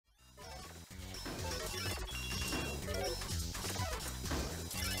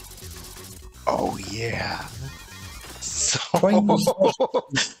Oh, yeah. So, Trying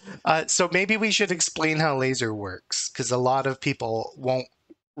to so maybe we should explain how laser works, because a lot of people won't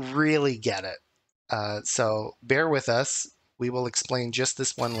really get it. So bear with us. We will explain just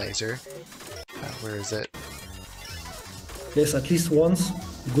this one laser. Where is it? Yes, at least once.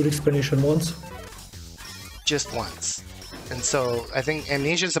 Good explanation once. Just once. And so I think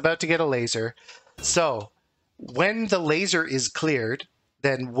Amnesia's about to get a laser. So when the laser is cleared,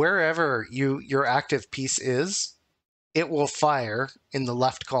 then wherever your active piece is, it will fire in the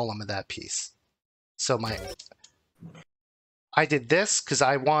left column of that piece. So I did this because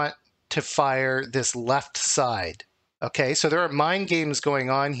I want to fire this left side. Okay, so there are mind games going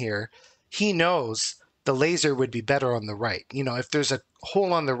on here. He knows the laser would be better on the right. You know, if there's a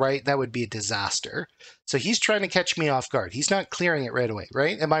hole on the right, that would be a disaster. So he's trying to catch me off guard. He's not clearing it right away,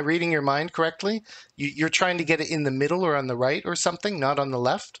 right? Am I reading your mind correctly? You're trying to get it in the middle or on the right or something, not on the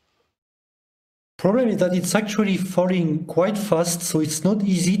left? Problem is that it's actually falling quite fast, so it's not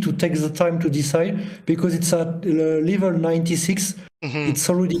easy to take the time to decide because it's at level 96. It's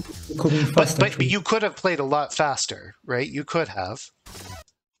already coming fast. But you could have played a lot faster, right? You could have.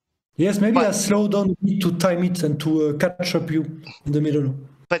 Yes, maybe I slow down a bit to time it and to catch up you in the middle.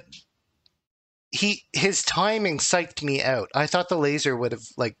 But his timing psyched me out. I thought the laser would have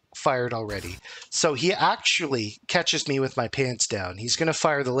like fired already. So he actually catches me with my pants down. He's going to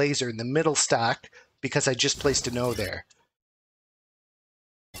fire the laser in the middle stack because I just placed a no there.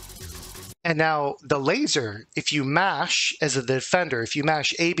 And now the laser, if you mash as a defender, if you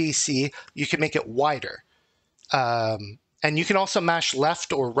mash ABC, you can make it wider. And you can also mash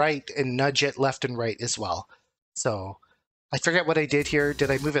left or right and nudge it left and right as well. So I forget what I did here.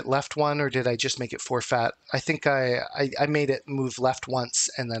 Did I move it left one or did I just make it 4 fat? I think I made it move left once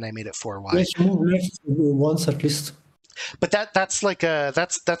and then I made it 4 wide. Yes, move left once at least. But that's like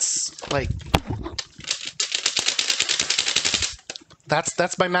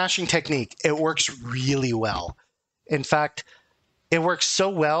that's my mashing technique. It works really well. In fact, it works so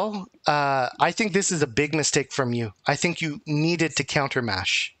well. I think this is a big mistake from you. I think you needed to counter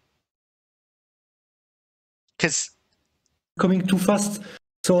mash. Because coming too fast.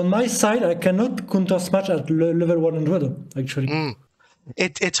 So on my side, I cannot counter smash at level 100, actually.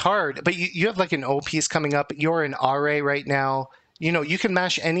 It's hard, but you have like an O piece coming up. You're in RA right now. You know, you can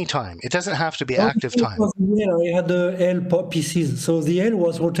mash anytime. It doesn't have to be active time. I had the L pieces. So the L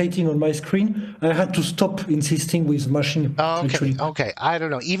was rotating on my screen. I had to stop insisting with mashing. Okay. I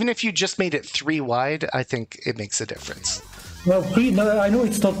don't know. Even if you just made it 3 wide, I think it makes a difference. Well, I know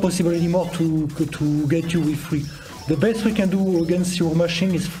it's not possible anymore to get you with 3. The best we can do against your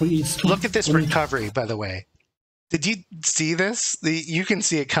mashing is 3. Look at this recovery, by the way. Did you see this? You can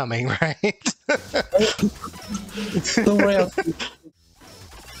see it coming, right? Don't worry.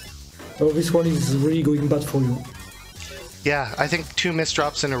 Oh, this one is really going bad for you. Yeah, I think 2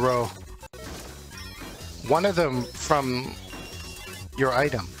 misdrops in a row. One of them from your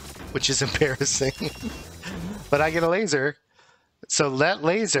item, which is embarrassing. But I get a laser. So that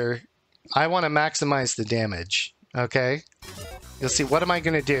laser, I want to maximize the damage. Okay? You'll see, what am I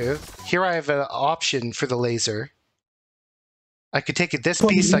going to do? Here I have an option for the laser. I could take it this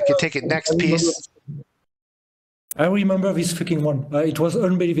piece, I could take it next piece. I remember this freaking one. It was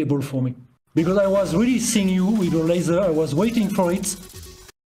unbelievable for me. Because I was really seeing you with your laser, I was waiting for it,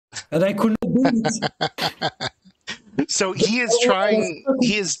 and I could not do it. So he is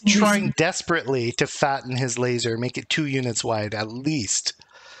trying desperately to fatten his laser, make it 2 units wide at least.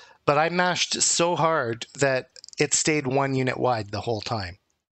 But I mashed so hard that it stayed 1 unit wide the whole time.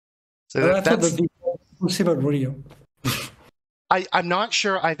 So that's possible, really. I'm not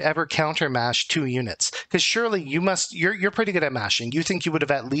sure I've ever counter mashed 2 units, because surely you're pretty good at mashing. You think you would have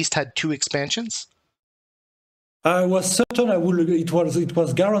at least had 2 expansions? I was certain I would. It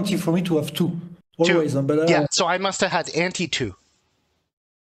was guaranteed for me to have 2 always. 2. But yeah, so I must have had anti-2.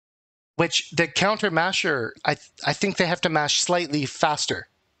 Which the counter masher, I think they have to mash slightly faster.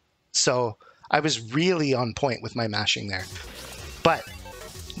 So I was really on point with my mashing there. But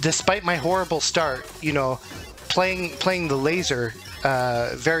despite my horrible start, you know, playing the laser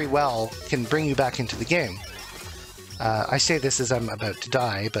very well can bring you back into the game. I say this as I'm about to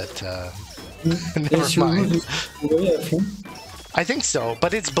die, but never mind. I think so,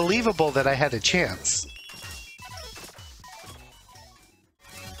 but it's believable that I had a chance.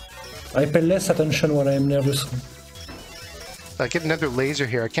 I pay less attention when I am nervous. I get another laser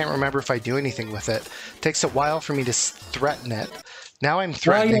here. I can't remember if I do anything with it. It takes a while for me to threaten it. Now I'm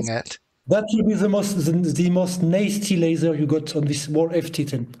threatening it. That will be the most nasty laser you got on this World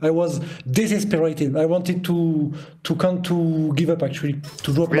FT10. I was desesperated. I wanted to give up, actually,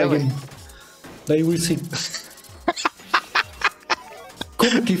 to drop my game. They will see.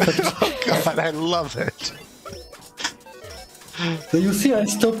 Completely fucked. Oh god, I love it. So you see, I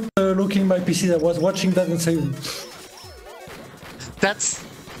stopped looking my PC. I was watching that and saying, That's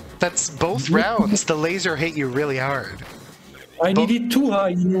both rounds. The laser hit you really hard. I needed 2 high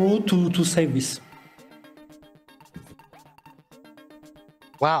in a row to save this.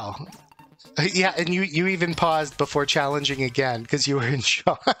 Wow. Yeah, and you even paused before challenging again because you were in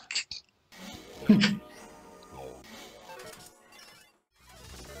shock.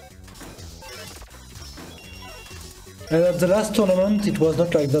 And at the last tournament, it was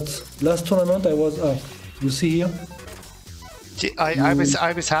not like that. Last tournament, I was you see here? I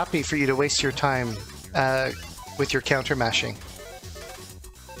was happy for you to waste your time with your counter mashing.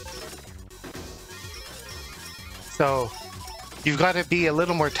 So you've got to be a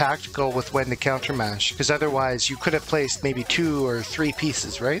little more tactical with when to counter mash, because otherwise you could have placed maybe 2 or 3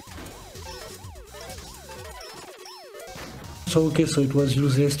 pieces, right? So okay, so it was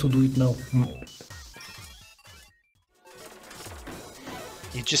useless to do it now.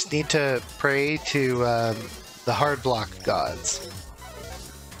 You just need to pray to the hard block gods.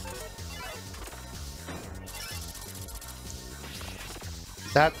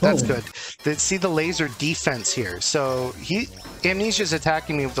 That's good. See the laser defense here. So Amnesia's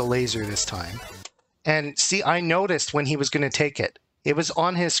attacking me with the laser this time. And see, I noticed when he was going to take it. It was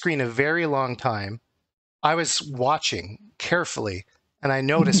on his screen a very long time. I was watching carefully, and I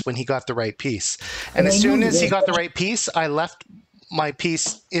noticed when he got the right piece. And as soon as he got the right piece, I left my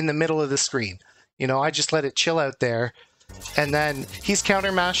piece in the middle of the screen. You know, I just let it chill out there. And then he's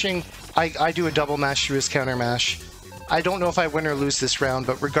counter mashing. I do a double mash through his counter mash. I don't know if I win or lose this round,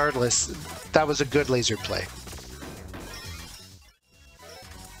 but regardless, that was a good laser play.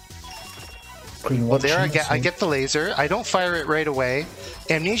 Well, there I get the laser. I don't fire it right away.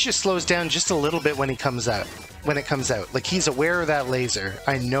 Amnesia slows down just a little bit when he comes out. When it comes out, like he's aware of that laser.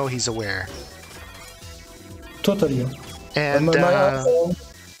 I know he's aware. Totally. And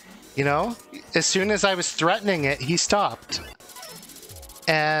you know, as soon as I was threatening it, he stopped.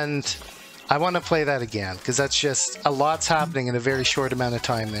 And I want to play that again because that's just a lot's happening in a very short amount of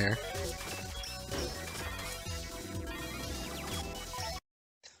time there.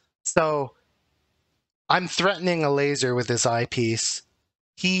 So I'm threatening a laser with this eyepiece.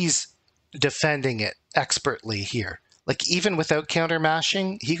 He's defending it expertly here. Like even without counter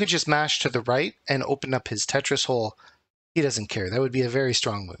mashing, he could just mash to the right and open up his Tetris hole. He doesn't care. That would be a very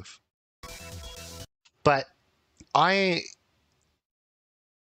strong move. But I'm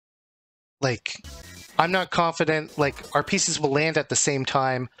not confident. Like our pieces will land at the same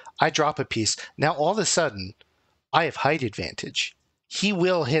time. I drop a piece. Now all of a sudden, I have height advantage. He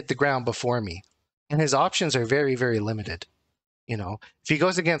will hit the ground before me. And his options are very, very limited. You know, if he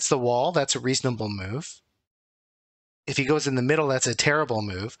goes against the wall, that's a reasonable move. If he goes in the middle, that's a terrible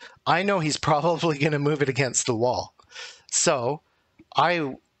move. I know he's probably going to move it against the wall. So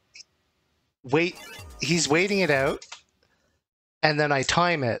I wait, he's waiting it out, and then I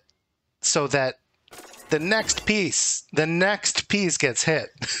time it so that the next piece gets hit.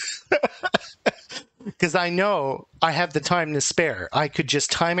 Because I know I have the time to spare. I could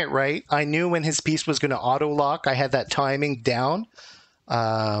just time it right. I knew when his piece was going to auto lock. I had that timing down.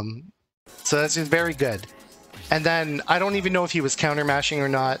 So that's just very good. And then I don't even know if he was counter mashing or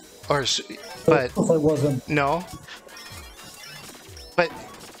not, but I wasn't. No. But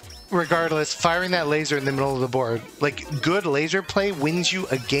regardless, firing that laser in the middle of the board, like good laser play wins you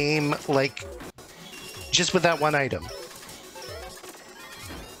a game, like just with that one item.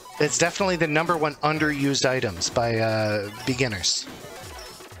 It's definitely the #1 underused items by beginners.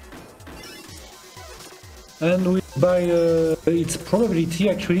 And by its probability,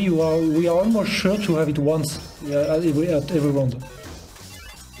 actually, we are almost sure to have it once at every round.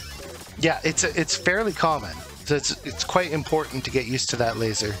 Yeah, it's fairly common. So it's quite important to get used to that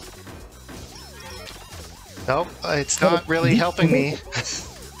laser. Nope, it's not really helping me.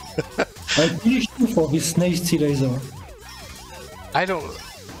 I finished you for this nasty laser.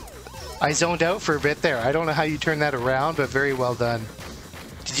 I zoned out for a bit there. I don't know how you turned that around, but very well done.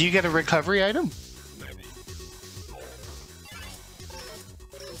 Did you get a recovery item?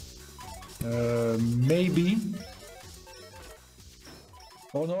 Maybe.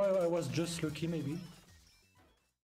 Oh no, I was just lucky, maybe.